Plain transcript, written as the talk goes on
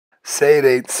Say it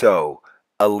ain't so.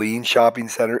 A lean shopping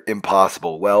center?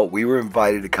 Impossible. Well, we were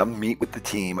invited to come meet with the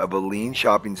team of a lean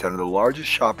shopping center, the largest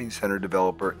shopping center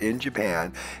developer in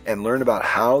Japan, and learn about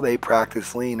how they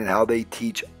practice lean and how they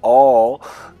teach all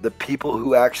the people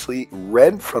who actually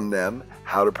rent from them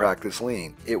how to practice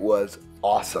lean. It was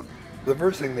awesome. The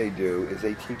first thing they do is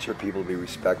they teach their people to be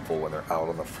respectful when they're out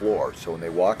on the floor. So when they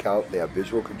walk out, they have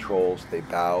visual controls, they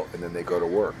bow, and then they go to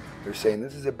work. They're saying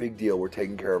this is a big deal, we're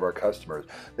taking care of our customers.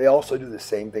 They also do the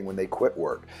same thing when they quit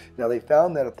work. Now they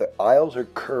found that if the aisles are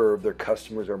curved, their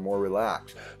customers are more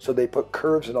relaxed. So they put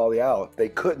curves in all the aisles. If they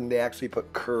couldn't, they actually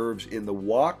put curves in the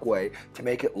walkway to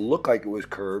make it look like it was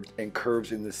curved, and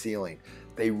curves in the ceiling.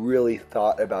 They really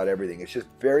thought about everything. It's just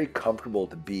very comfortable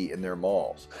to be in their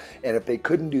malls. And if they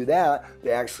couldn't do that,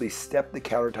 they actually stepped the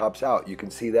countertops out. You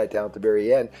can see that down at the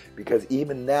very end, because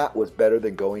even that was better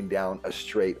than going down a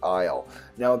straight aisle.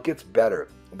 Now it gets better.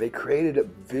 They created a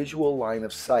visual line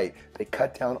of sight. They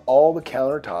cut down all the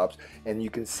countertops, and you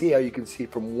can see how you can see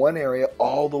from one area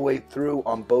all the way through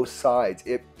on both sides.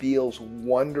 It feels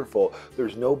wonderful.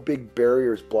 There's no big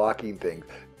barriers blocking things.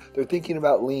 They're thinking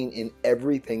about lean in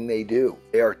everything they do.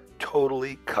 They are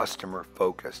totally customer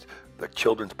focused. The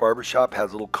children's barbershop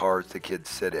has little cars the kids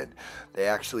sit in. They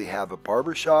actually have a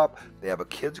barbershop, they have a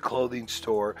kids clothing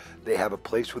store, they have a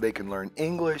place where they can learn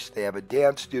English, they have a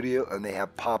dance studio, and they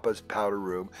have Papa's powder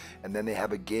room, and then they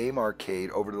have a game arcade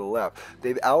over to the left.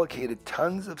 They've allocated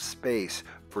tons of space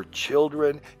for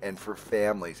children and for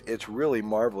families. It's really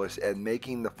marvelous, and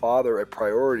making the father a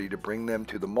priority to bring them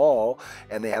to the mall.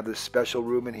 And they have this special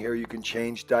room in here. You can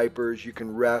change diapers, you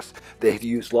can rest. They've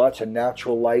used lots of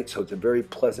natural light, so it's a very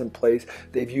pleasant place.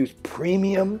 They've used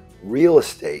premium real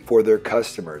estate for their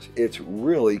customers. It's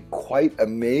really quite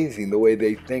amazing the way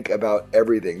they think about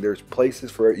everything. There's places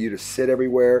for you to sit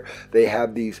everywhere. They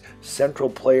have these central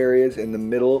play areas in the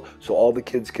middle so all the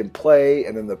kids can play,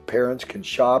 and then the parents can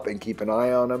shop and keep an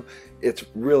eye on them. It's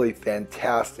really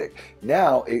fantastic.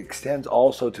 Now it extends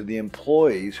also to the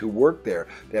employees who work there.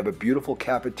 They have a beautiful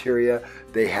cafeteria.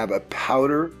 They have a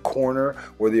powder corner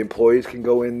where the employees can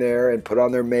go in there and put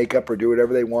on their makeup or do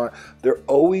whatever they want. They're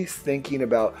always thinking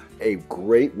about a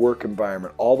great work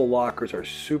environment. All the lockers are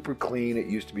super clean. It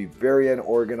used to be very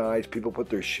unorganized. People put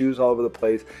their shoes all over the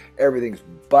place. Everything's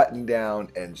buttoned down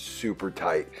and super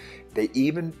tight. They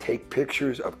even take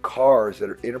pictures of cars that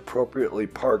are inappropriately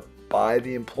parked by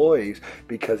the employees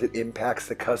because it impacts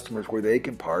the customers where they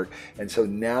can park. And so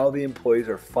now the employees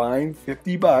are fined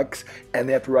 $50 and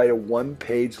they have to write a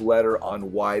one-page letter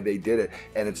on why they did it.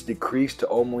 And it's decreased to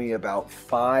only about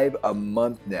 5 a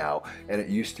month now, and it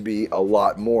used to be a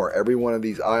lot more. Every one of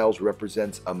these aisles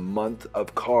represents a month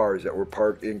of cars that were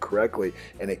parked incorrectly,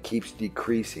 and it keeps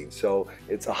decreasing. So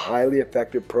it's a highly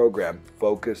effective program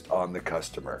focused on the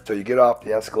customer. So you get off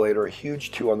the escalator, a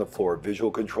huge 2 on the floor.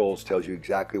 Visual controls tells you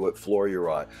exactly what floor you're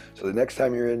on. So the next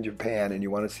time you're in Japan and you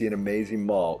want to see an amazing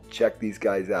mall, check these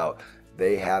guys out.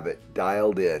 They have it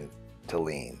dialed in to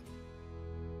lean.